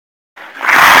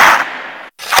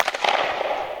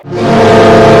Welcome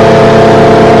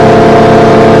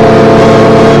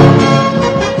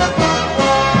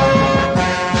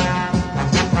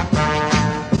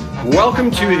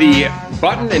to the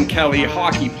Button and Kelly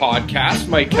Hockey Podcast.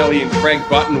 Mike Kelly and Craig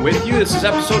Button with you. This is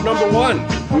episode number 1.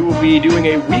 We will be doing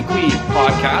a weekly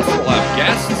podcast. We'll have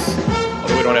guests,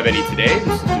 although we don't have any today.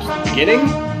 This is just the beginning.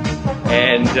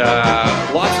 And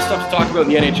lots of stuff to talk about in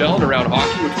the NHL and around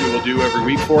hockey, which we will do every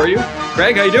week for you.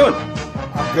 Craig, how you doing?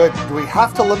 I'm good. Do we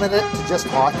have to limit it to just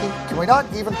hockey? Can we not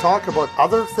even talk about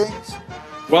other things?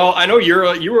 Well, I know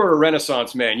you were a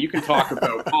Renaissance man. You can talk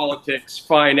about politics,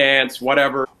 finance,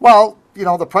 whatever. Well, you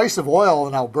know, the price of oil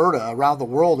in Alberta around the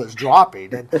world is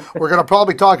dropping, and we're going to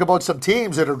probably talk about some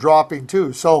teams that are dropping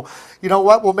too. So, you know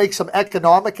what? We'll make some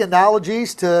economic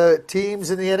analogies to teams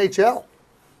in the NHL.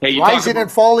 Hey, rising and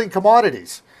falling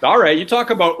commodities. All right, you talk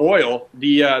about oil.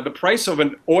 The price of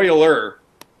an oiler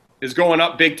is going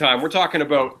up big time. We're talking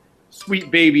about sweet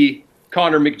baby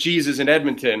Connor McJesus in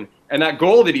Edmonton, and that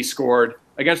goal that he scored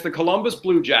against the Columbus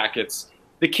Blue Jackets.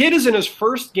 The kid is in his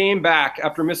first game back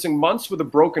after missing months with a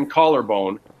broken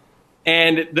collarbone,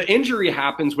 and the injury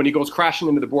happens when he goes crashing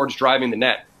into the boards driving the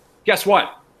net. Guess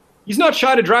what? He's not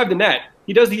shy to drive the net.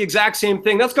 He does the exact same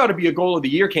thing. That's got to be a goal of the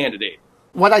year candidate.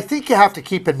 What I think you have to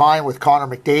keep in mind with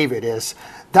Connor McDavid is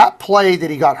that play that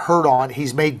he got hurt on,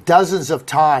 he's made dozens of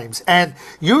times, and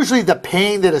usually the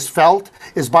pain that is felt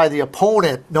is by the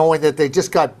opponent knowing that they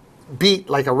just got beat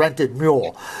like a rented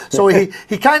mule. So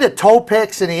he kind of toe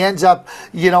picks and he ends up,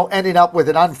 ending up with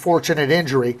an unfortunate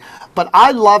injury. But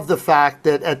I love the fact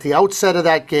that at the outset of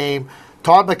that game,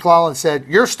 Todd McLellan said,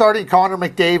 "You're starting Connor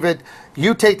McDavid.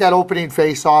 You take that opening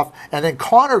face-off," and then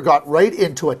Connor got right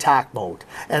into attack mode.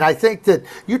 And I think that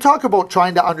you talk about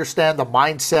trying to understand the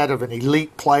mindset of an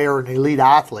elite player, an elite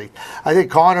athlete. I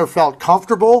think Connor felt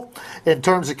comfortable in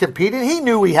terms of competing. He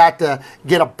knew he had to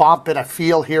get a bump and a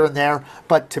feel here and there,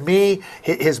 but to me,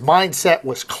 his mindset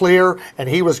was clear, and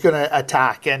he was going to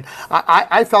attack. And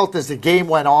I felt as the game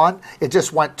went on, it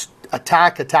just went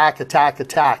attack.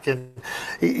 And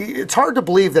it's hard to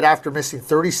believe that after missing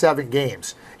 37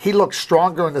 games, he looked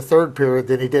stronger in the third period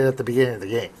than he did at the beginning of the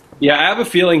game. Yeah, I have a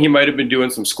feeling he might have been doing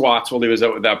some squats while he was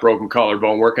out with that broken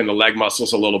collarbone, working the leg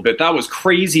muscles a little bit. That was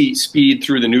crazy speed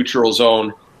through the neutral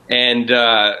zone. And,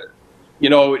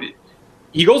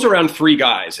 he goes around 3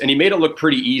 guys, and he made it look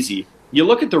pretty easy. You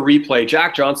look at the replay,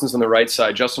 Jack Johnson's on the right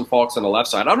side, Justin Falk's on the left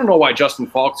side. I don't know why Justin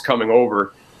Falk's coming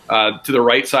over to the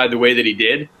right side the way that he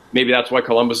did. Maybe that's why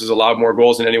Columbus has allowed more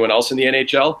goals than anyone else in the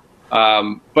NHL.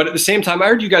 But at the same time, I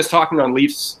heard you guys talking on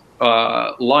Leafs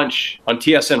lunch on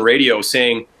TSN radio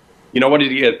saying, you know what,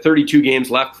 he had 32 games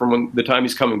left from the time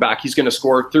he's coming back. He's going to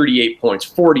score 38 points,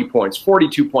 40 points,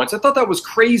 42 points. I thought that was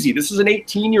crazy. This is an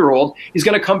 18-year-old. He's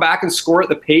going to come back and score at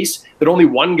the pace that only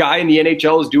one guy in the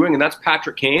NHL is doing, and that's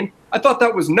Patrick Kane. I thought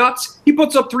that was nuts. He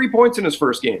puts up 3 points in his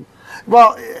first game.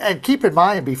 Well, and keep in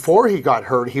mind, before he got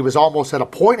hurt, he was almost at a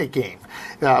point a game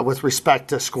with respect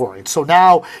to scoring. So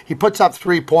now he puts up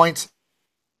 3 points.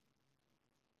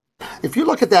 If you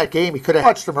look at that game, he could have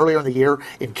watched him earlier in the year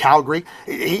in Calgary.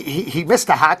 He missed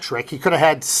a hat trick. He could have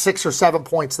had 6 or 7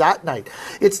 points that night.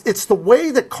 It's the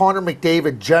way that Connor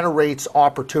McDavid generates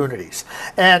opportunities.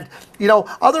 And,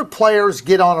 other players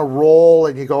get on a roll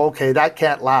and you go, okay, that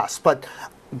can't last. But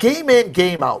game in,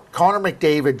 game out, Connor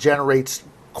McDavid generates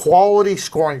quality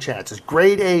scoring chances,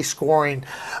 grade A scoring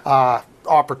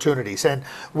opportunities. And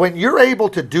when you're able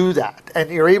to do that, and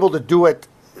you're able to do it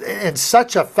in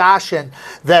such a fashion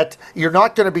that you're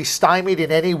not going to be stymied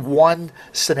in any one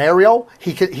scenario,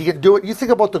 he can do it. You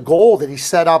think about the goal that he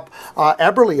set up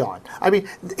Eberle on. I mean,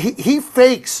 he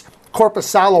fakes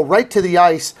Korpisalo right to the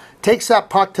ice, takes that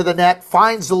puck to the net,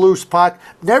 finds the loose puck,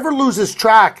 never loses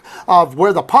track of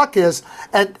where the puck is,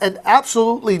 and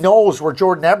absolutely knows where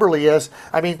Jordan Eberle is.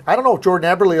 I mean, I don't know if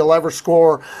Jordan Eberle will ever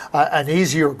score an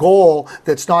easier goal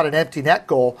that's not an empty net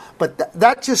goal, but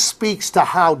that just speaks to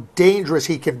how dangerous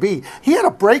he can be. He had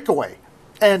a breakaway,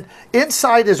 and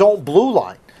inside his own blue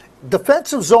line,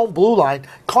 defensive zone blue line,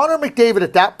 Connor McDavid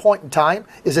at that point in time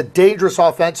is a dangerous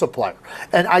offensive player.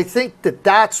 And I think that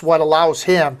that's what allows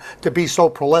him to be so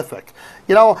prolific.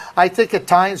 I think at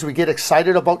times we get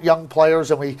excited about young players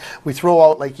and we throw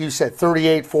out, like you said,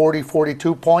 38, 40,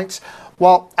 42 points.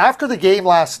 Well, after the game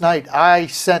last night, I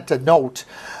sent a note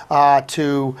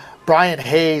to Brian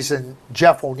Hayes and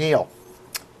Jeff O'Neill.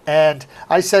 And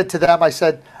I said to them,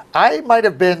 I might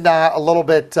have been a little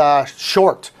bit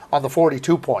short on the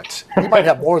 42 points. He might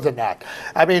have more than that.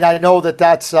 I mean, I know that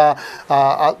that's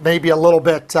maybe a little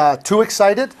bit too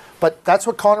excited, but that's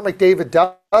what Connor McDavid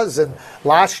does. And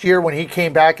last year when he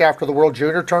came back after the World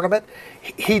Junior Tournament,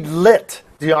 he lit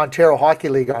the Ontario Hockey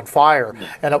League on fire,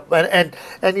 and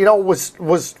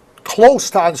was close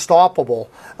to unstoppable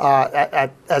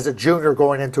as a junior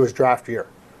going into his draft year.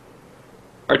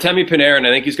 Artemi Panarin,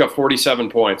 I think he's got 47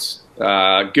 points.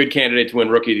 Good candidate to win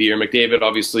Rookie of the Year. McDavid,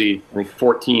 obviously, I think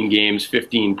 14 games,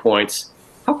 15 points.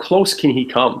 How close can he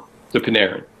come to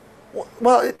Panarin?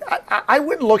 Well, I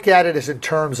wouldn't look at it as in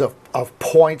terms of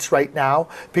points right now,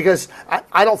 because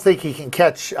I don't think he can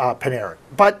catch Panarin.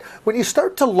 But when you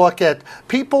start to look at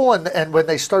people and when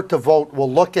they start to vote,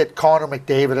 will look at Connor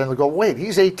McDavid and they'll go, wait,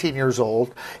 he's 18 years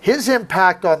old. His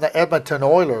impact on the Edmonton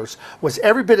Oilers was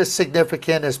every bit as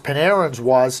significant as Panarin's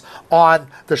was on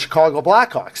the Chicago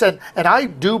Blackhawks. And I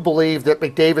do believe that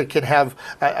McDavid can have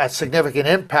a significant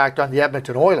impact on the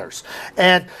Edmonton Oilers.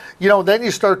 And, then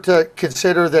you start to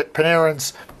consider that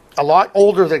Panarin's a lot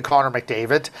older than Connor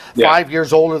McDavid, 5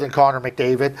 years older than Connor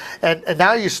McDavid. And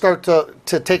now you start to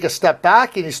take a step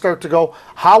back and you start to go,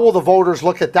 how will the voters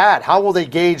look at that? How will they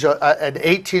gauge an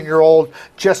 18-year-old,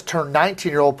 just turned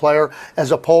 19-year-old player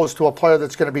as opposed to a player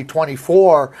that's going to be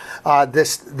 24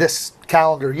 this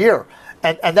calendar year?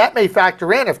 And that may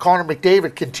factor in if Connor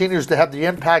McDavid continues to have the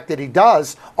impact that he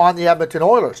does on the Edmonton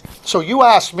Oilers. So you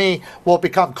ask me, will it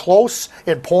become close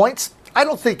in points? I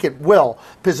don't think it will,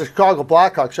 because the Chicago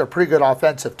Blackhawks are a pretty good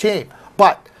offensive team.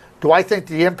 But do I think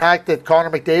the impact that Connor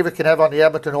McDavid can have on the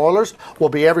Edmonton Oilers will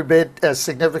be every bit as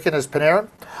significant as Panarin?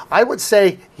 I would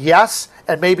say yes,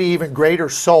 and maybe even greater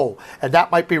so. And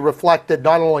that might be reflected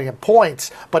not only in points,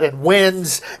 but in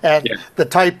wins and the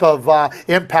type of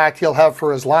impact he'll have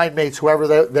for his line mates, whoever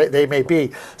they may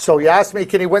be. So you ask me,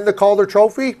 can he win the Calder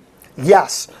Trophy?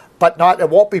 Yes. But it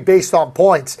won't be based on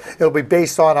points. It'll be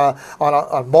based on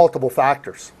multiple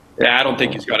factors. Yeah, I don't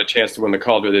think he's got a chance to win the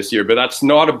Calder this year, but that's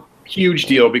not a huge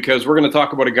deal, because we're going to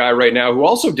talk about a guy right now who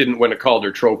also didn't win a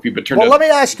Calder Trophy, but turned out. Well, let me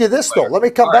ask you this, though. Let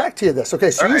me come back to you this. Okay,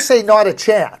 so you say not a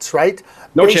chance, right?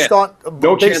 No chance.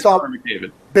 No chance for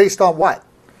McDavid. Based on what?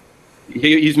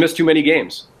 He's missed too many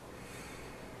games.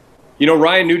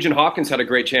 Ryan Nugent-Hopkins had a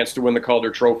great chance to win the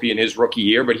Calder Trophy in his rookie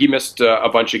year, but he missed a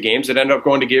bunch of games. It ended up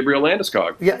going to Gabriel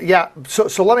Landeskog. Yeah.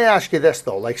 So let me ask you this,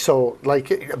 though.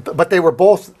 But they were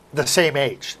both the same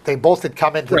age. They both had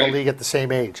come into the league at the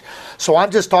same age. So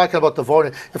I'm just talking about the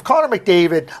voting. If Connor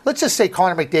McDavid, let's just say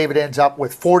Connor McDavid ends up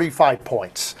with 45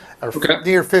 points, or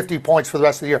near 50 points for the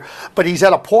rest of the year, but he's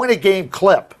at a point-a-game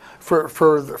clip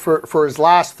for his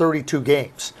last 32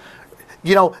 games.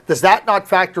 Does that not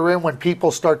factor in when people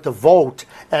start to vote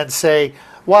and say,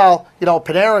 well,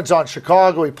 Panarin's on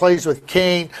Chicago, he plays with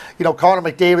Kane, Connor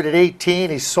McDavid at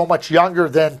 18, he's so much younger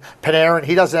than Panarin,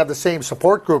 he doesn't have the same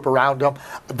support group around him.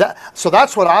 So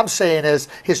that's what I'm saying is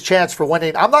his chance for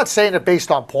winning. I'm not saying it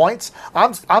based on points,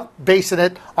 I'm basing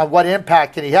it on what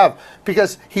impact can he have,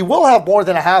 because he will have more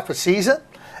than a half a season,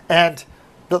 and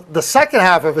the second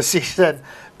half of a season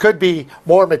could be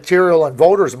more material in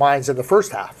voters' minds than the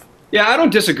first half. Yeah, I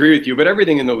don't disagree with you, but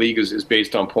everything in the league is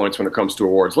based on points when it comes to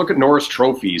awards. Look at Norris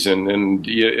trophies and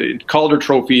Calder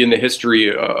Trophy in the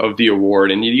history of the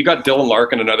award. And you got Dylan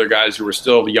Larkin and other guys who are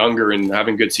still younger and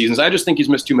having good seasons. I just think he's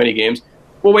missed too many games.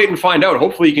 We'll wait and find out.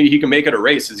 Hopefully he can make it a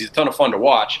race. He's a ton of fun to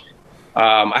watch.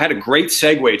 I had a great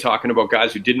segue talking about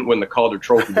guys who didn't win the Calder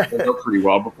Trophy that turned out pretty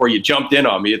well before you jumped in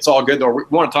on me. It's all good, though. We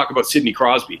want to talk about Sidney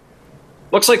Crosby.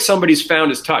 Looks like somebody's found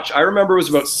his touch. I remember it was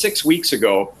about 6 weeks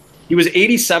ago. He was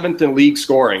 87th in league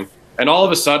scoring, and all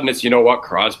of a sudden it's,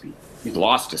 Crosby. He's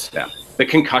lost a step. The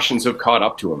concussions have caught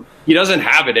up to him. He doesn't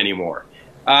have it anymore.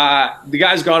 The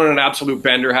guy's gone on an absolute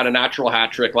bender, had a natural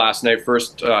hat trick last night,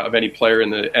 first of any player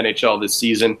in the NHL this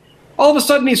season. All of a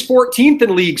sudden he's 14th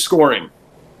in league scoring.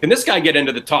 Can this guy get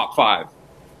into the top 5?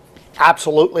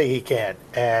 Absolutely he can.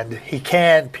 And he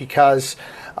can because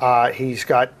he's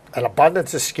got an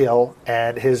abundance of skill,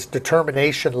 and his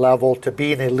determination level to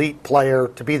be an elite player,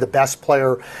 to be the best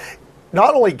player,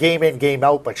 not only game in, game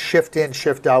out, but shift in,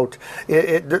 shift out.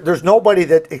 There's nobody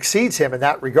that exceeds him in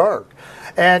that regard.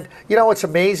 And, it's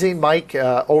amazing, Mike,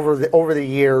 over the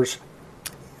years,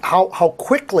 how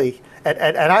quickly,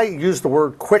 and I use the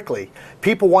word quickly,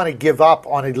 people want to give up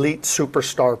on elite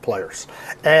superstar players.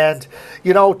 And,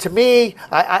 to me,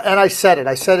 I said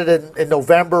it in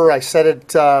November, I said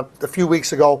it a few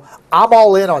weeks ago, I'm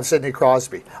all in on Sidney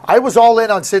Crosby. I was all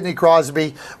in on Sidney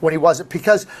Crosby when he wasn't,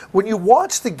 because when you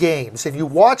watch the games and you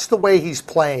watch the way he's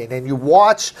playing and you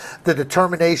watch the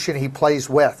determination he plays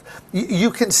with, you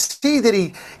can see that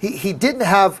he didn't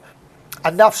have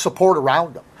enough support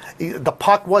around him. The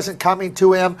puck wasn't coming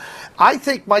to him. I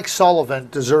think Mike Sullivan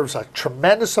deserves a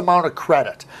tremendous amount of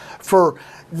credit for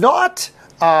not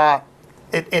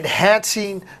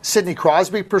enhancing Sidney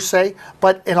Crosby per se,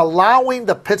 but in allowing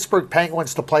the Pittsburgh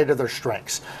Penguins to play to their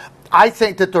strengths. I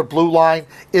think that their blue line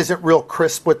isn't real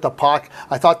crisp with the puck.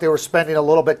 I thought they were spending a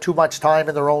little bit too much time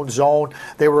in their own zone.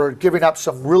 They were giving up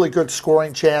some really good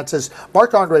scoring chances.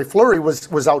 Marc-Andre Fleury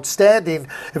was outstanding.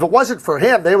 If it wasn't for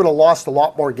him, they would have lost a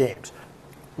lot more games.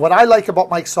 What I like about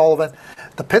Mike Sullivan,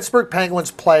 the Pittsburgh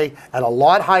Penguins play at a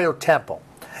lot higher tempo.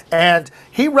 And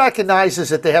he recognizes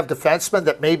that they have defensemen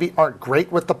that maybe aren't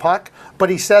great with the puck, but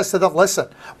he says to them, listen,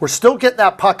 we're still getting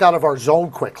that puck out of our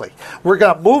zone quickly. We're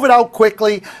going to move it out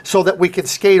quickly so that we can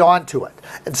skate onto it.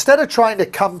 Instead of trying to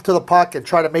come to the puck and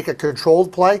try to make a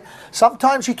controlled play,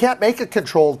 sometimes you can't make a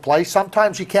controlled play.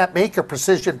 Sometimes you can't make a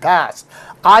precision pass.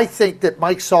 I think that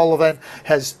Mike Sullivan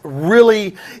has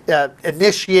really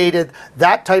initiated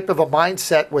that type of a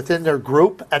mindset within their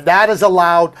group, and that has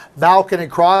allowed Malkin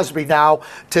and Crosby now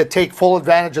to take full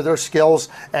advantage of their skills.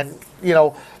 And,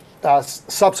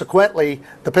 subsequently,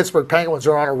 the Pittsburgh Penguins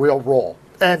are on a real roll.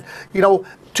 And,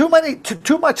 too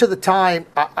much of the time,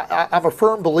 I'm a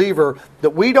firm believer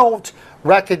that we don't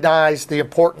recognize the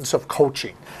importance of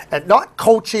coaching. And not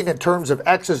coaching in terms of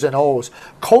X's and O's,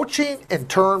 coaching in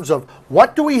terms of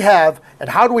what do we have and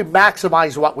how do we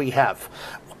maximize what we have.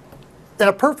 In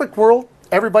a perfect world,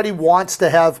 everybody wants to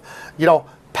have,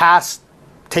 pass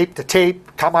tape to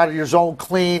tape, come out of your zone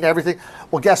clean, everything.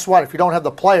 Well, guess what? If you don't have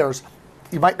the players,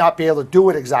 you might not be able to do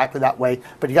it exactly that way,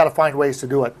 but you got to find ways to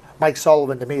do it. Mike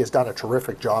Sullivan, to me, has done a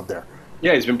terrific job there.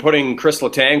 Yeah, he's been putting Chris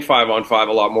Letang 5-on-5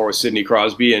 a lot more with Sidney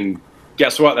Crosby, and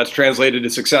guess what? That's translated to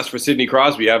success for Sidney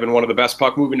Crosby, having one of the best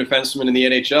puck-moving defensemen in the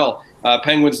NHL.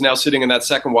 Penguins now sitting in that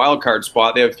second wildcard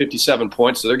spot. They have 57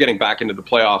 points, so they're getting back into the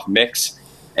playoff mix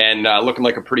and looking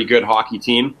like a pretty good hockey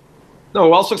team. No,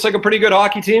 who else looks like a pretty good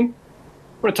hockey team?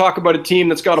 I'm going to talk about a team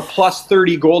that's got a plus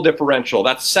 30 goal differential.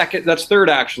 That's third,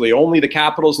 actually. Only the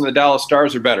Capitals and the Dallas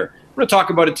Stars are better. I'm going to talk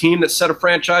about a team that set a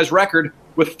franchise record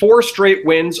with 4 straight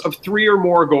wins of 3 or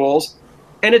more goals,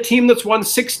 and a team that's won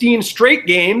 16 straight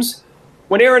games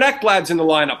when Aaron Ekblad's in the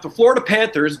lineup. The Florida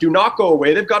Panthers do not go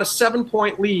away. They've got a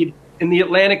 7-point lead in the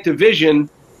Atlantic Division,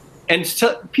 and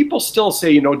people still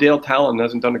say, Dale Talon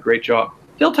hasn't done a great job.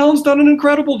 Dale Talon's done an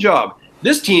incredible job.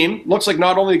 This team looks like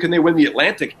not only can they win the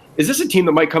Atlantic, is this a team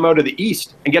that might come out of the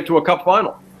East and get to a Cup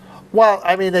final? Well,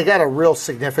 I mean, they got a real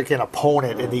significant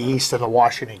opponent in the East in the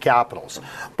Washington Capitals.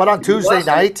 But on Tuesday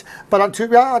night,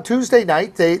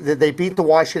 they beat the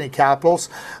Washington Capitals,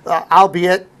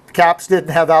 albeit Caps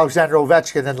didn't have Alexander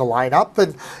Ovechkin in the lineup.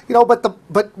 And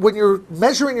but when you're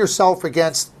measuring yourself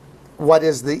against what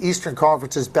is the Eastern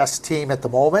Conference's best team at the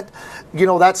moment,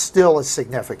 that still is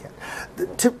significant.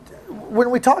 When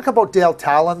we talk about Dale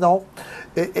Talon, though,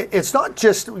 it's not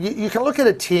just, you can look at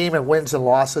a team and wins and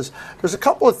losses. There's a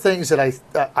couple of things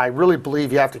that I really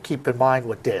believe you have to keep in mind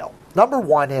with Dale. Number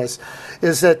one is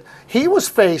that he was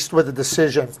faced with a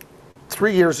decision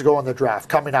 3 years ago in the draft,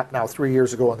 coming up now 3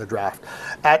 years ago in the draft,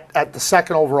 at the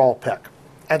second overall pick.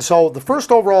 And so the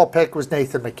first overall pick was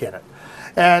Nathan MacKinnon.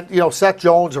 And, Seth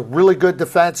Jones, a really good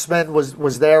defenseman,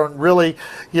 was there, and really,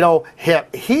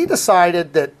 he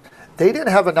decided that they didn't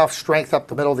have enough strength up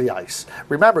the middle of the ice.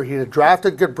 Remember, he had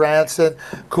drafted Goodbranson.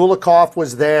 Kulikov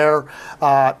was there.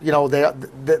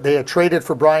 They had traded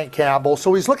for Brian Campbell.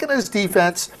 So he's looking at his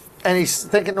defense, and he's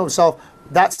thinking to himself,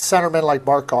 that centerman like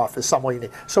Barkov is someone you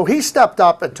need. So he stepped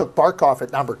up and took Barkov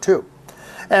at number 2.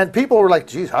 And people were like,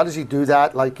 geez, how does he do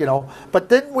that? But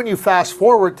then when you fast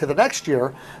forward to the next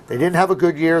year, they didn't have a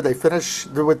good year. They finish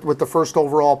with the first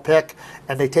overall pick,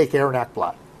 and they take Aaron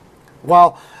Ekblad.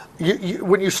 Well,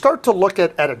 when you start to look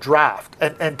at a draft,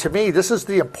 and to me, this is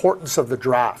the importance of the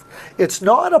draft. It's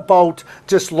not about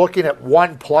just looking at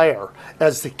one player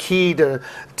as the key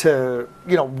to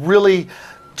really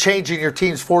changing your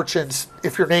team's fortunes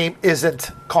if your name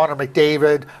isn't Connor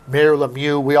McDavid, Mario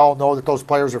Lemieux. We all know that those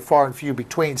players are far and few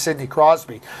between, Sidney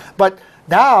Crosby. But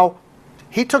now,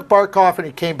 he took Barkov and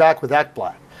he came back with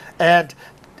Ekblad. And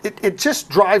it just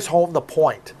drives home the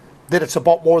point that it's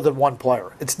about more than one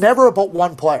player. It's never about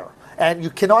one player. And you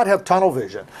cannot have tunnel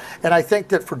vision. And I think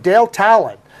that for Dale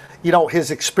Talon, his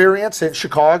experience in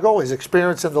Chicago, his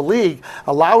experience in the league,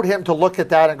 allowed him to look at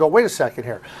that and go, wait a second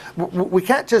here. We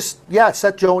can't just,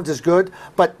 Seth Jones is good,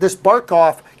 but this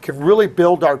Barkov can really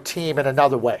build our team in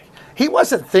another way. He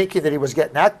wasn't thinking that he was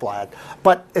getting Ekblad,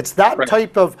 but it's that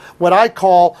type of what I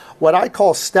call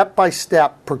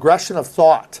step-by-step progression of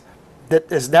thought that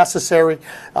is necessary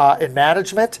in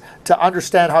management to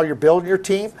understand how you're building your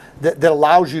team that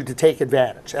allows you to take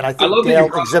advantage. And I think Dale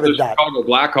exhibited that. Chicago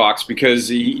Blackhawks,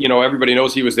 because everybody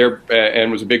knows he was there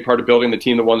and was a big part of building the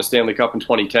team that won the Stanley Cup in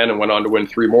 2010 and went on to win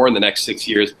 3 more in the next 6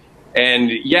 years. And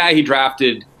he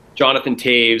drafted Jonathan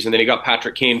Toews, and then he got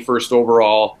Patrick Kane first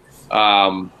overall.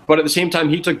 But at the same time,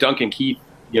 he took Duncan Keith,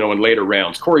 in later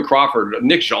rounds. Corey Crawford,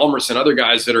 Nick Hjalmarsson, other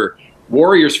guys that are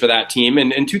warriors for that team.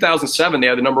 And in 2007, they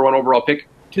had the number 1 overall pick.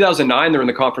 2009, they're in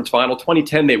the conference final.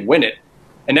 2010, they win it.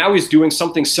 And now he's doing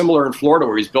something similar in Florida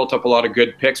where he's built up a lot of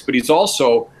good picks, but he's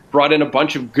also brought in a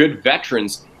bunch of good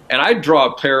veterans. And I draw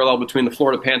a parallel between the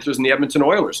Florida Panthers and the Edmonton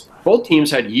Oilers. Both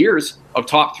teams had years of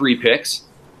top 3 picks.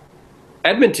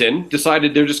 Edmonton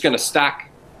decided they're just going to stack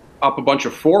up a bunch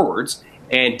of forwards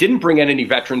and didn't bring in any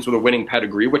veterans with a winning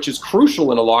pedigree, which is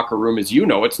crucial in a locker room, as you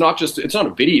know. It's not a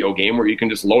video game where you can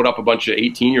just load up a bunch of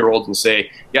 18-year-olds and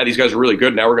say, yeah, these guys are really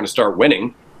good, now we're going to start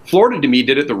winning. Florida, to me,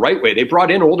 did it the right way. They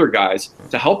brought in older guys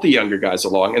to help the younger guys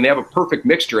along, and they have a perfect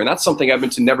mixture, and that's something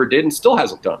Edmonton never did and still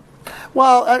hasn't done.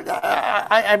 Well,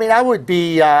 I mean, I'd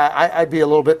be a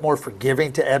little bit more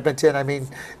forgiving to Edmonton. I mean,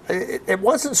 it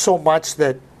wasn't so much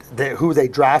that who they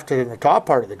drafted in the top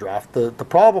part of the draft. The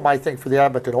problem, I think, for the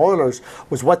Edmonton Oilers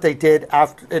was what they did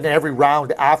in every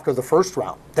round after the first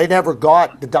round. They never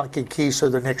got the Duncan Keiths or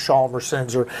the Nick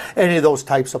Hjalmarssons or any of those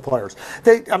types of players.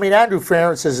 Andrew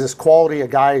Ference is as quality a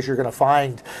guy as you're going to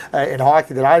find in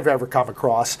hockey that I've ever come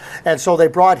across. And so they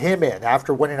brought him in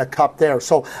after winning a cup there.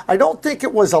 So I don't think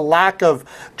it was a lack of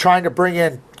trying to bring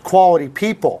in quality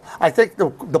people. I think the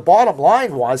bottom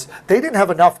line was they didn't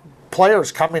have enough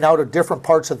players coming out of different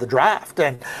parts of the draft,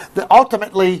 and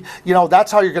ultimately,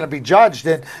 that's how you're going to be judged.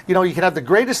 And you can have the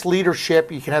greatest leadership,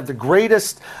 you can have the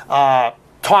greatest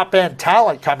top end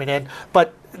talent coming in,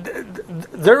 but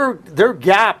their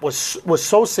gap was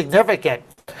so significant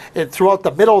throughout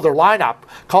the middle of their lineup.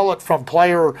 Call it from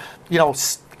player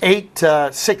 8 to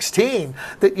 16,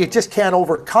 that you just can't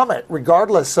overcome it,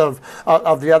 regardless of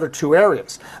the other 2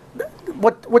 areas.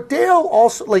 What Dale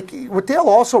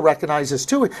also recognizes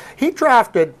too, he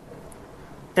drafted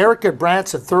Eric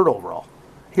Branson 3rd overall.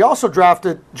 He also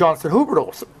drafted Jonathan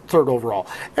Huberdeau 3rd overall.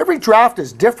 Every draft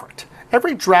is different.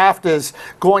 Every draft is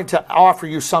going to offer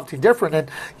you something different.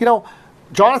 And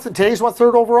Jonathan Toews went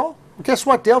 3rd overall. Guess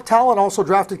what? Dale Talon also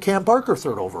drafted Cam Barker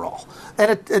 3rd overall.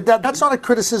 And that's not a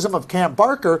criticism of Cam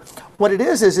Barker. What it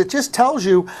is it just tells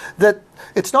you that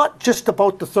it's not just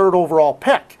about the 3rd overall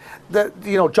pick.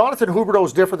 Jonathan Huberdeau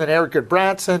is different than Eric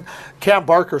Branson. Cam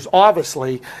Barker's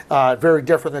obviously very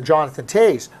different than Jonathan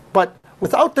Toews. But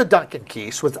without the Duncan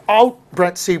Keiths, without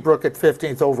Brent Seabrook at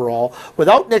 15th overall,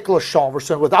 without Nicholas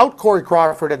Hjalmarsson, without Corey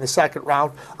Crawford in the 2nd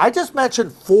round, I just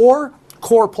mentioned 4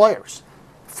 core players.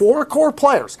 4 core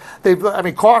players.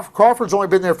 Crawford's only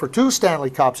been there for 2 Stanley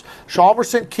Cups.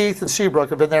 Hjalmarsson, Keith, and Seabrook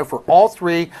have been there for all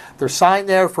 3. They're signed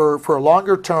there for a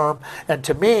longer term. And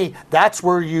to me, that's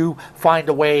where you find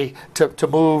a way to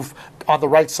move on the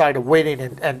right side of winning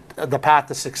and the path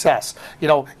to success.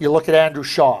 You look at Andrew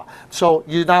Shaw. So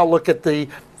you now look at the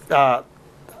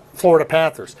Florida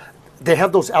Panthers. They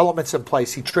have those elements in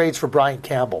place. He trades for Brian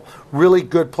Campbell. Really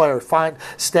good player, fine,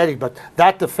 steady. But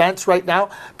that defense right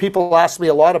now, people ask me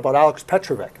a lot about Alex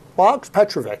Petrovic. Well, Alex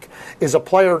Petrovic is a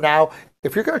player now.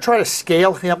 If you're going to try to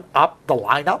scale him up the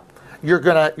lineup,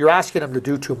 you're asking him to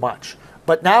do too much.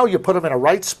 But now you put him in a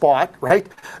right spot, right?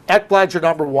 Ekblad's your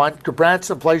number 1.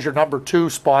 Gudbranson plays your number 2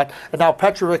 spot. And now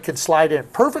Petrovic can slide in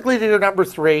perfectly to your number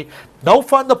 3. No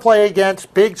fun to play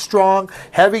against. Big, strong,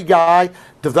 heavy guy,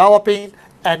 developing,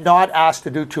 and not asked to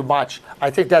do too much.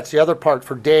 I think that's the other part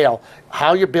for Dale.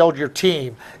 How you build your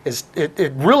team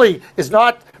it really is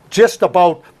not just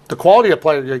about the quality of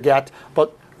player you get,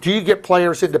 but do you get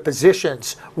players into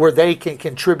positions where they can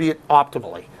contribute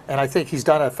optimally? And I think he's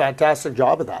done a fantastic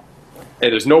job of that. Hey,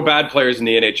 there's no bad players in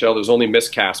the NHL. There's only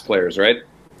miscast players, right?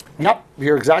 Yep,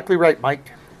 you're exactly right,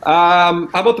 Mike. How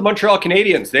about the Montreal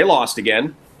Canadiens? They lost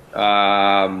again.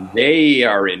 They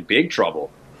are in big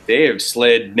trouble. They have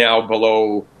slid now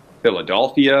below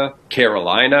Philadelphia,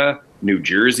 Carolina, New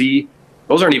Jersey.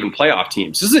 Those aren't even playoff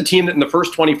teams. This is a team that in the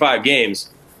first 25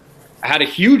 games had a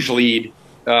huge lead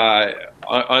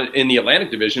in the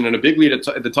Atlantic Division and a big lead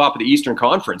at the top of the Eastern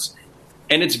Conference.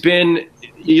 And it's been,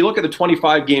 you look at the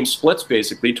 25 game splits,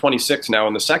 basically 26 now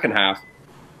in the second half.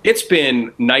 It's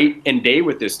been night and day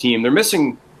with this team. They're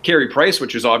missing Carey Price,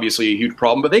 which is obviously a huge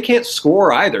problem, but they can't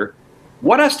score either.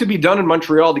 What has to be done in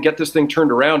Montreal to get this thing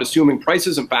turned around, assuming Price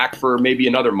isn't back for maybe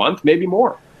another month, maybe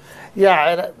more?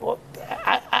 Yeah, and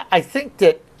I think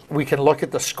that we can look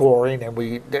at the scoring, and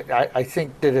I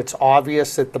think that it's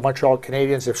obvious that the Montreal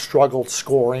Canadiens have struggled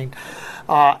scoring.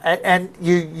 And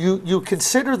you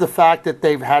consider the fact that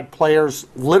they've had players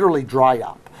literally dry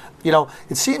up.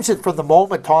 It seems that from the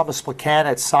moment Thomas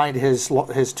Plekanec signed his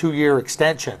 2-year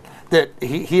extension, that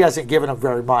he hasn't given him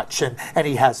very much, and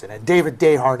he hasn't. And David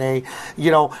Desharnais,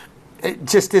 it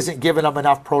just isn't giving them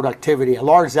enough productivity. And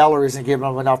Lars Eller isn't giving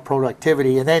them enough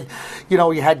productivity. And then, you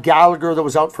had Gallagher that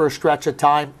was out for a stretch of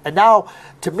time. And now,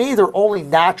 to me, their only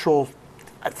natural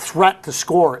threat to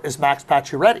score is Max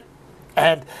Pacioretty.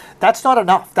 And that's not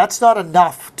enough. That's not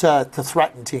enough to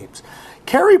threaten teams.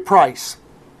 Carey Price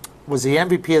was the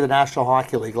MVP of the National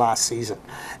Hockey League last season,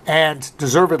 and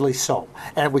deservedly so.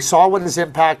 And we saw what his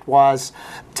impact was.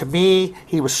 To me,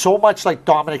 he was so much like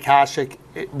Dominik Hasek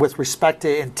with respect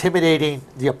to intimidating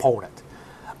the opponent.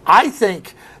 I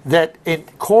think that in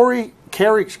Carey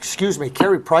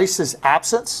Price's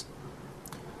absence,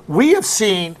 we have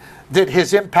seen that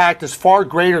his impact is far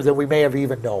greater than we may have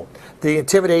even known. The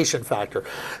intimidation factor.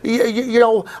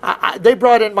 They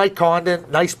brought in Mike Condon,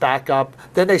 nice backup.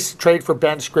 Then they trade for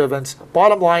Ben Scrivens.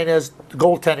 Bottom line is, the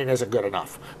goaltending isn't good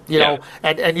enough.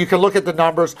 And you can look at the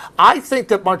numbers. I think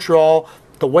that Montreal,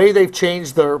 the way they've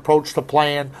changed their approach to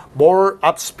playing, more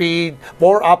up speed,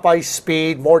 more up ice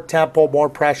speed, more tempo, more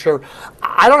pressure.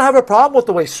 I don't have a problem with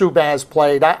the way Subban has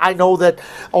played. I know that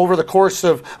over the course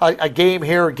of a game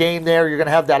here, a game there, you're going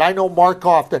to have that. I know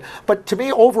Markov. But to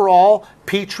me, overall,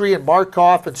 Petrie and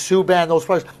Markov and Subban, those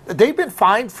players, they've been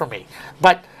fine for me.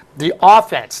 But the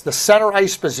offense, the center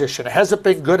ice position, hasn't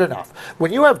been good enough.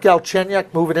 When you have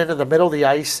Galchenyuk moving into the middle of the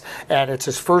ice, and it's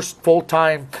his first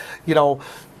full-time,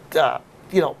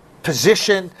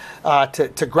 position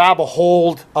to grab a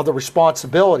hold of the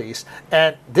responsibilities.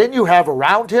 And then you have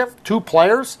around him two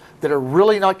players that are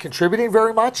really not contributing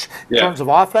very much in terms of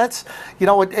offense.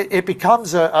 It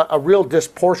becomes a real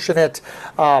disproportionate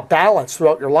balance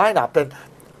throughout your lineup. And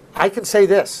I can say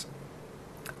this,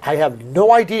 I have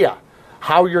no idea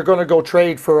how you're going to go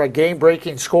trade for a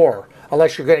game-breaking scorer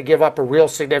unless you're going to give up a real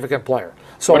significant player.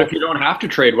 So, what if you don't have to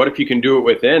trade? What if you can do it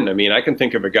within? I mean, I can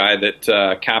think of a guy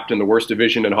that captained the worst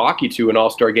division in hockey to an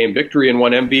All-Star game victory and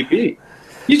won MVP.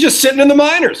 He's just sitting in the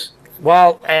minors.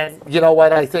 Well, and you know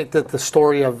what? I think that the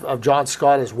story of John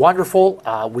Scott is wonderful.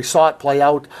 We saw it play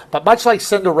out. But much like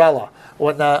Cinderella,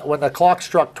 when the clock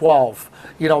struck 12,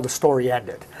 the story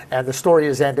ended. And the story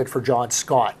has ended for John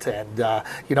Scott. And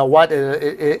you know what?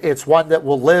 It's one that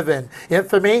will live in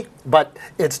infamy, but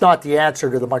it's not the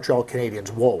answer to the Montreal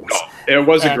Canadiens' woes. No, it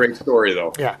was a great story,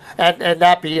 though. Yeah. And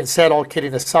that being said, all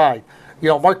kidding aside,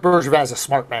 Marc Bergevin is a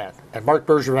smart man. And Marc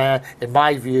Bergevin, in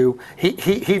my view,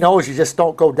 he knows you just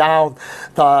don't go down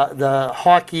the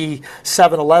hockey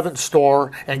 7-Eleven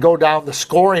store and go down the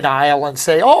scoring aisle and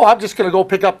say, oh, I'm just going to go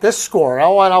pick up this score.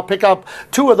 Oh, and I'll pick up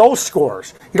two of those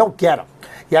scores. You don't get them.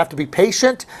 You have to be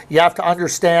patient. You have to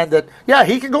understand that,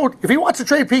 he can go, if he wants to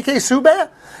trade PK Subban,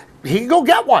 he can go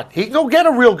get one. He can go get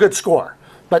a real good score.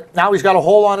 But now he's got a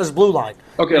hole on his blue line.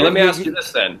 Okay, let me ask you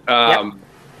this then.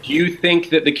 Do you think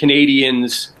that the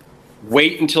Canadiens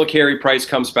wait until Carey Price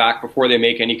comes back before they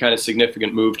make any kind of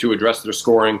significant move to address their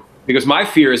scoring? Because my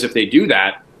fear is if they do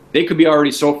that, they could be already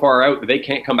so far out that they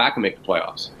can't come back and make the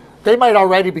playoffs. They might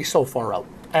already be so far out.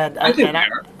 And I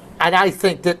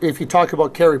think that if you talk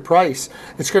about Carey Price,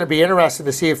 it's going to be interesting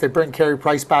to see if they bring Carey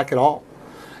Price back at all.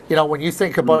 When you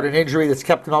think about an injury that's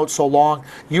kept him out so long,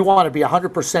 you want to be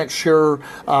 100% sure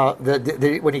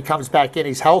that when he comes back in,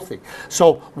 he's healthy.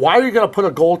 So why are you going to put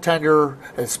a goaltender,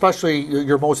 especially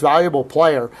your most valuable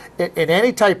player, in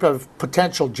any type of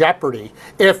potential jeopardy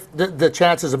if the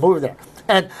chances of moving there?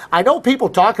 And I know people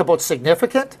talk about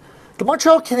significant. The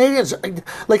Montreal Canadiens,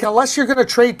 unless you're going to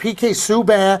trade PK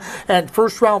Subban and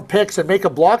first-round picks and make a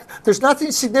block, there's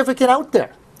nothing significant out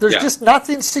there. There's just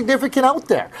nothing significant out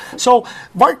there. So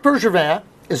Marc Bergevin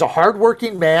is a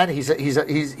hardworking man. He's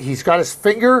got his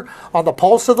finger on the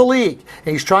pulse of the league,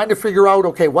 and he's trying to figure out,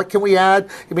 okay, what can we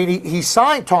add? I mean, he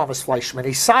signed Thomas Fleischmann.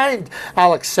 He signed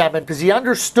Alex Semin because he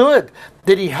understood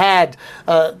that he had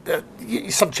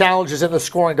some challenges in the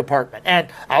scoring department. And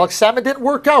Alex Semin didn't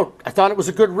work out. I thought it was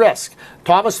a good risk.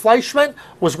 Thomas Fleischmann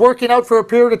was working out for a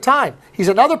period of time. He's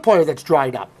another player that's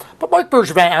dried up. But Marc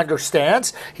Bergevin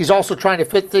understands. He's also trying to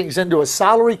fit things into a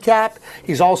salary cap.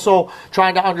 He's also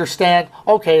trying to understand,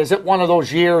 okay, is it one of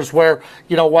those years where,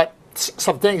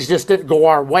 some things just didn't go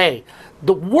our way?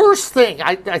 The worst thing,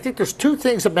 I think there's two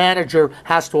things a manager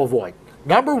has to avoid.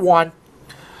 Number one,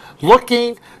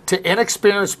 looking to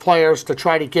inexperienced players to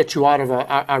try to get you out of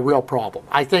a real problem.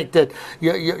 I think that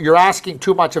you're asking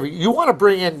too much of it. You want to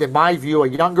bring in my view, a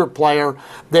younger player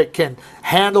that can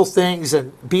handle things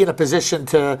and be in a position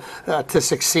to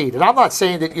succeed. And I'm not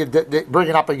saying that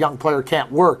bringing up a young player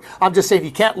can't work. I'm just saying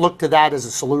you can't look to that as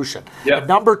a solution. Yep. And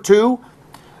number two,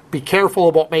 be careful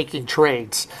about making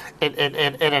trades in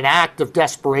an act of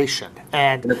desperation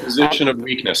and in a position of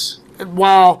weakness.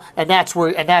 Well, and that's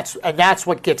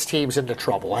what gets teams into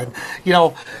trouble. And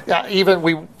even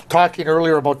we talking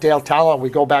earlier about Dale Talon, we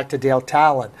go back to Dale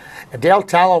Talon. And Dale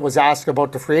Talon was asked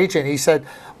about the free agent. He said,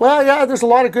 well, yeah, there's a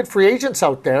lot of good free agents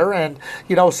out there and,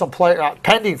 some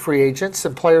pending free agents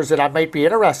and players that I might be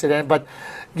interested in. But,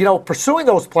 pursuing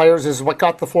those players is what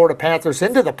got the Florida Panthers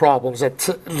into the problems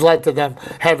that led to them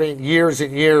having years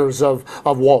and years of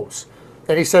woes.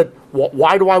 And he said,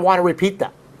 why do I want to repeat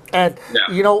that? And,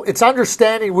 it's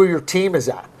understanding where your team is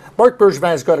at. Marc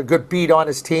Bergevin's got a good beat on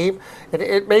his team, and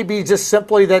it may be just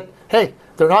simply that, hey,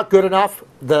 they're not good enough.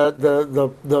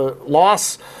 The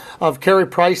loss of Carey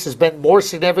Price has been more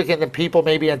significant than people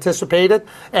maybe anticipated,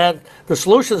 and the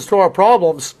solutions to our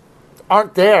problems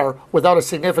aren't there without a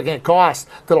significant cost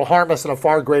that'll harm us in a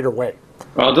far greater way.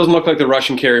 Well, it doesn't look like the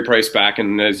Russian Carey Price back,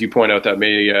 and as you point out, that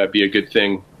may be a good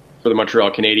thing for the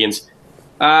Montreal Canadiens.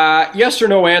 Yes or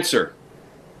no answer.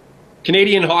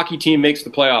 Canadian hockey team makes the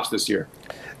playoffs this year.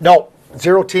 No,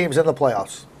 0 teams in the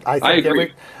playoffs. I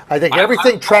agree. I think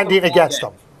everything trending against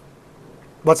them.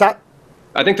 What's that?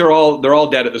 I think they're all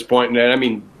dead at this point, and I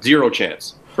mean 0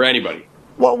 chance for anybody.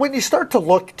 Well, when you start to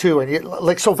look too,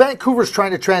 and so Vancouver's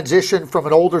trying to transition from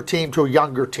an older team to a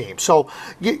younger team. So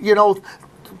they're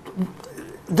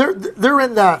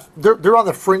on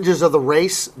the fringes of the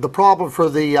race. The problem for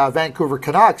the Vancouver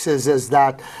Canucks is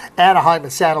that Anaheim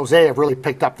and San Jose have really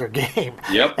picked up their game.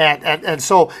 Yep. And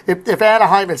so if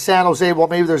Anaheim and San Jose, well,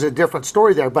 maybe there's a different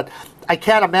story there. But I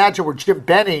can't imagine where Jim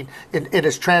Benning, in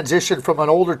his transition from an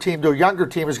older team to a younger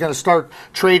team, is going to start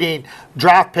trading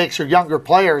draft picks or younger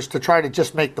players to try to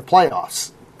just make the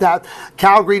playoffs. That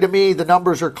Calgary, to me, the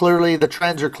trends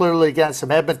are clearly against them.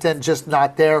 Edmonton, just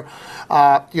not there.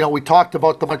 We talked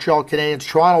about the Montreal Canadiens.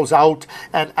 Toronto's out,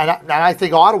 and I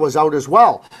think Ottawa's out as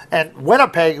well. And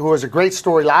Winnipeg, who was a great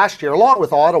story last year, along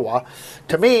with Ottawa,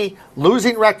 to me,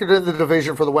 losing record in the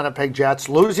division for the Winnipeg Jets,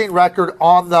 losing record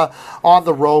on the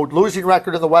road, losing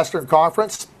record in the Western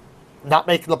Conference, not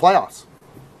making the playoffs.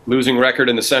 Losing record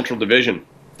in the Central Division.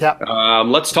 Yeah.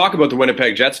 Let's talk about the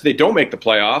Winnipeg Jets. If they don't make the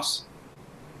playoffs,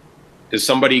 does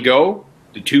somebody go?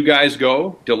 Do 2 guys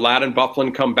go? Do Ladd and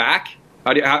Byfuglien come back?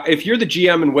 If you're the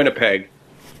GM in Winnipeg,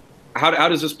 how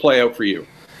does this play out for you?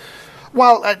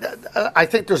 Well, I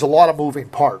think there's a lot of moving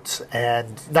parts,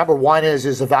 and number one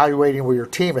is evaluating where your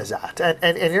team is at,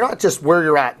 and you're not just where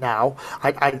you're at now.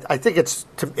 I think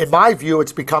in my view,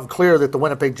 it's become clear that the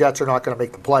Winnipeg Jets are not going to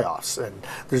make the playoffs, and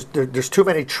there's too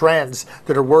many trends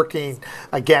that are working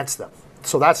against them.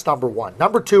 So that's number one.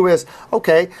 Number two is,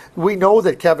 okay, we know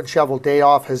that Kevin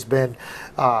Cheveldayoff has been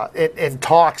in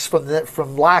talks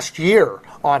from last year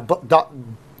on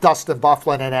Dustin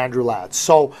Byfuglien and Andrew Ladd.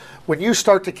 So when you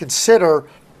start to consider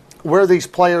where these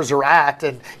players are at,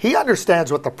 and he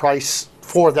understands what the price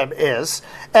for them is,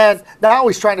 and now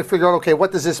he's trying to figure out, okay,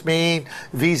 what does this mean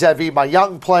vis-a-vis my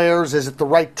young players? Is it the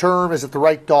right term? Is it the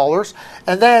right dollars?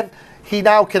 And then he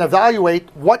now can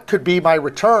evaluate what could be my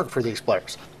return for these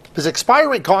players. Because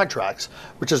expiring contracts,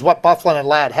 which is what Byfuglien and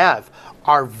Ladd have,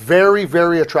 are very,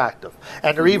 very attractive.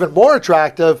 And they're even more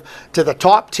attractive to the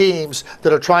top teams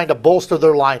that are trying to bolster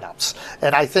their lineups.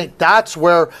 And I think that's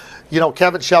where,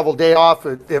 Kevin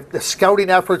Cheveldayoff, if the scouting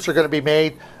efforts are going to be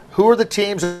made, who are the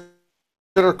teams that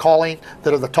are calling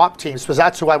that are the top teams? Because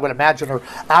that's who I would imagine are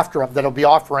after him, that'll be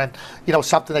offering,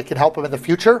 something that can help him in the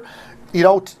future.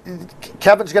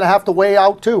 Kevin's going to have to weigh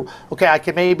out too. Okay, I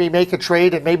can maybe make a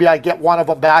trade and maybe I get one of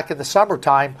them back in the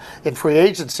summertime in free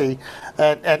agency,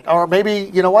 or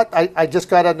maybe I just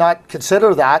got to not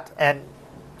consider that. And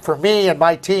for me and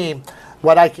my team,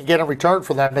 what I can get in return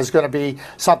for them is going to be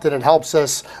something that helps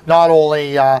us not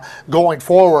only going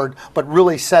forward, but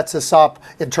really sets us up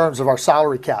in terms of our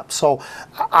salary cap. So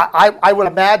I would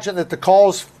imagine that the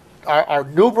calls are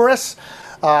numerous.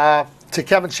 To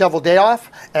Kevin Cheveldayoff,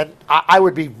 and I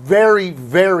would be very,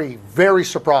 very, very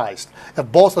surprised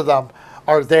if both of them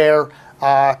are there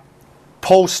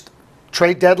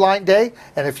post-trade deadline day.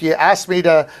 And if you ask me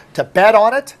to bet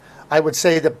on it, I would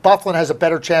say that Byfuglien has a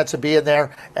better chance of being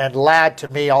there, and Ladd,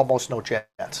 to me, almost no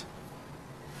chance.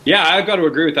 Yeah, I've got to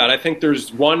agree with that. I think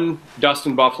there's one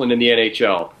Dustin Byfuglien in the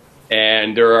NHL,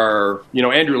 and there are,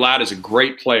 Andrew Ladd is a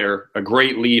great player, a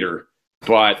great leader.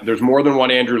 But there's more than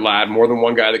one Andrew Ladd, more than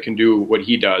one guy that can do what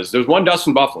he does. There's one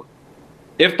Dustin Byfuglien.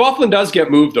 If Byfuglien does get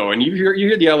moved, though, and you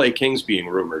hear the LA Kings being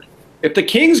rumored, if the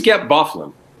Kings get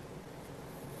Byfuglien,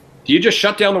 do you just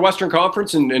shut down the Western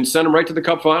Conference and send them right to the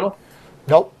Cup final?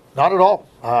 Nope, not at all.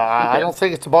 I never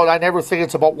think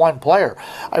it's about one player.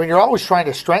 I mean, you're always trying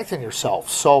to strengthen yourself.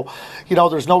 So,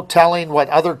 there's no telling what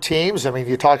other teams,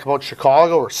 you talk about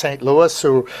Chicago or St. Louis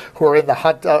who are in the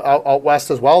hunt out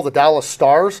west as well, the Dallas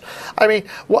Stars. I mean,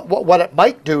 what it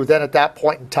might do then at that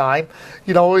point in time,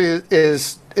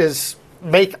 is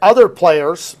make other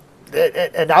players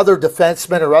and other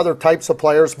defensemen or other types of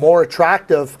players more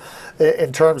attractive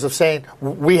in terms of saying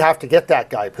we have to get that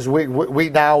guy because we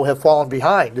now have fallen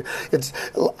behind. It's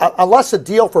unless a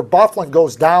deal for Byfuglien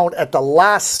goes down at the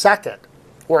last second,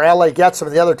 where LA gets him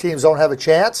and the other teams don't have a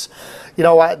chance.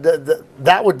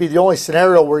 That would be the only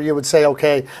scenario where you would say,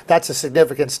 okay, that's a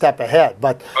significant step ahead.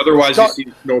 But otherwise, you see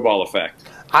a snowball effect.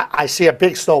 I see a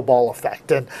big snowball effect.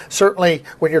 And certainly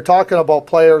when you're talking about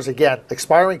players, again,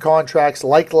 expiring contracts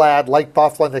like Ladd, like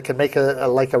Byfuglien, that can make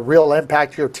a real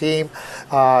impact to your team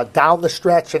down the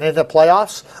stretch and in the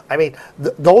playoffs, I mean,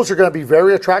 those are going to be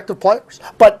very attractive players.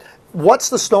 But what's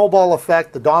the snowball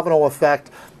effect, the domino effect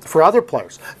for other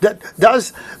players? That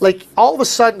does, like, all of a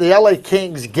sudden the LA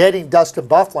Kings getting Dustin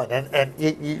Byfuglien, and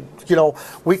you know,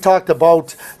 we talked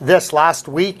about this last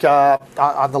week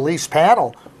on the Leafs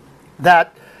panel,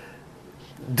 that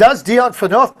does Dion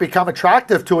Phaneuf become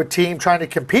attractive to a team trying to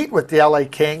compete with the LA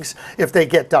Kings if they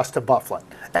get Dustin Byfuglien?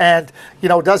 And, you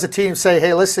know, does a team say,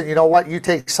 hey, listen, you know what, you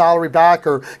take salary back,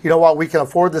 or, you know what, we can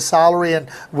afford the salary and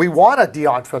we want a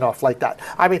Dion Phaneuf like that?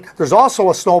 I mean, there's also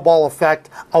a snowball effect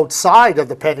outside of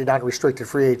the pending unrestricted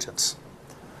free agents.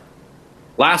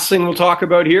 Last thing we'll talk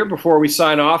about here before we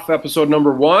sign off episode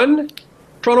number 1,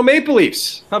 Toronto Maple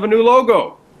Leafs have a new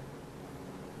logo.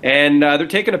 And they're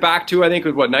taking it back to, I think,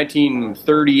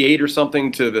 1938 or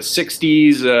something, to the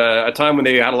 60s, a time when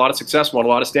they had a lot of success, won a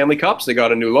lot of Stanley Cups. They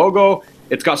got a new logo.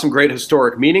 It's got some great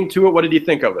historic meaning to it. What did you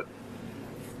think of it?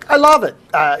 I love it.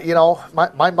 You know,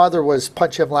 my mother was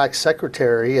Punch Imlach's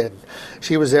secretary, and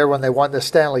she was there when they won the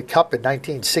Stanley Cup in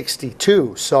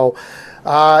 1962. So,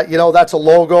 you know, that's a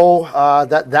logo.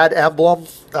 That emblem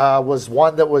was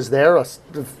one that was there. A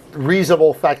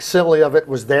reasonable facsimile of it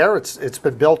was there. It's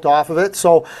been built off of it.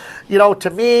 So, you know, to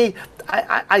me,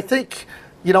 I think,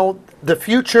 you know, the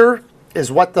future is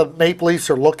what the Maple Leafs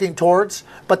are looking towards,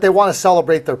 but they want to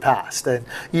celebrate their past. And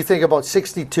you think about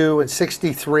 62 and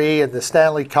 63 and the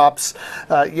Stanley Cups,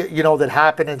 you know, that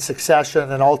happened in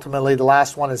succession, and ultimately the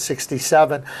last one in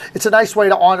 67. It's a nice way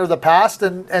to honor the past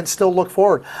and still look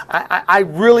forward. I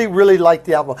really, really like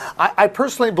the emblem. I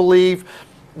personally believe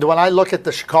that when I look at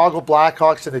the Chicago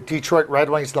Blackhawks and the Detroit Red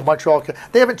Wings, the Montreal,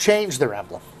 they haven't changed their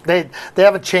emblem. They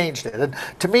haven't changed it. And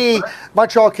to me,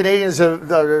 Montreal Canadiens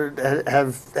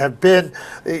have been,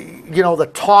 you know, the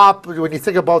top when you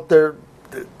think about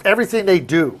everything they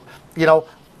do. You know,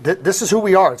 this is who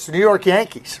we are. It's the New York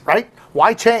Yankees, right?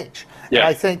 Why change? Yeah. And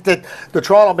I think that the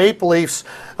Toronto Maple Leafs,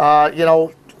 you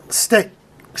know,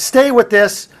 stay with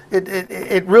this.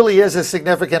 It really is a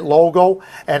significant logo,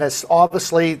 and it's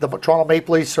obviously the Toronto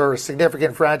Maple Leafs are a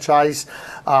significant franchise,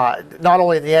 not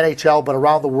only in the NHL but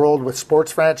around the world with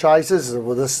sports franchises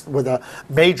with a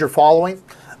major following.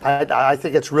 I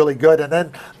think it's really good, and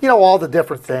then, you know, all the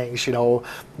different things, you know,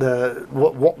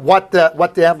 what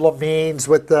the emblem means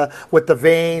with the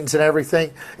veins and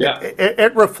everything. Yeah,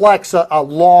 it reflects a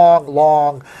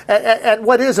long and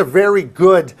what is a very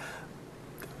good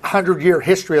 100-year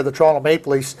history of the Toronto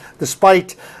Maple Leafs,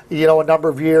 despite, you know, a number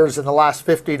of years in the last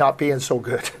 50 not being so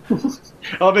good.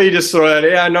 I'll bet you just throw that,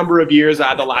 the number of years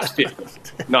out of the last 50.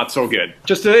 Not so good.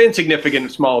 Just an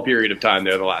insignificant small period of time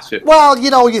there, the last 50. Well,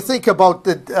 you know, you think about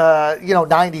the, you know,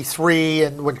 93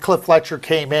 and when Cliff Fletcher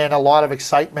came in, a lot of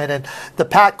excitement, and the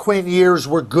Pat Quinn years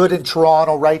were good in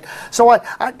Toronto, right? So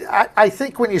I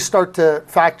think when you start to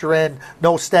factor in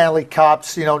no Stanley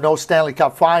Cups, you know, no Stanley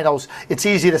Cup finals, it's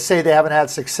easy to say they haven't had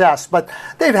success, but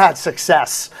they've had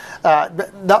success.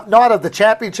 Not of the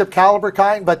championship caliber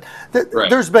kind, but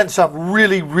there's been some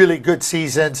really, really good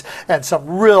seasons and some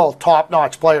real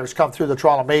top-notch players come through the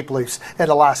Toronto Maple Leafs in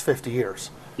the last 50 years.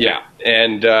 Yeah,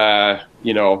 and,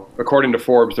 you know, according to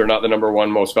Forbes, they're not the number 1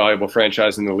 most valuable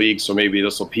franchise in the league, so maybe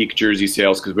this will peak jersey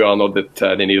sales because we all know that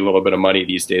they need a little bit of money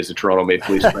these days, the Toronto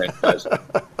Maple Leafs franchise.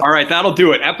 All right, that'll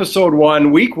do it. Episode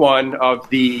 1, week 1 of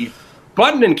the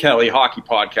Button and Kelly Hockey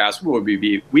Podcast.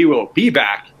 We will be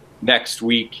back next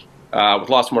week with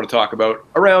lots more to talk about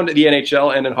around the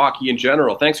NHL and in hockey in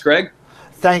general. Thanks, Greg.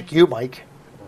 Thank you, Mike.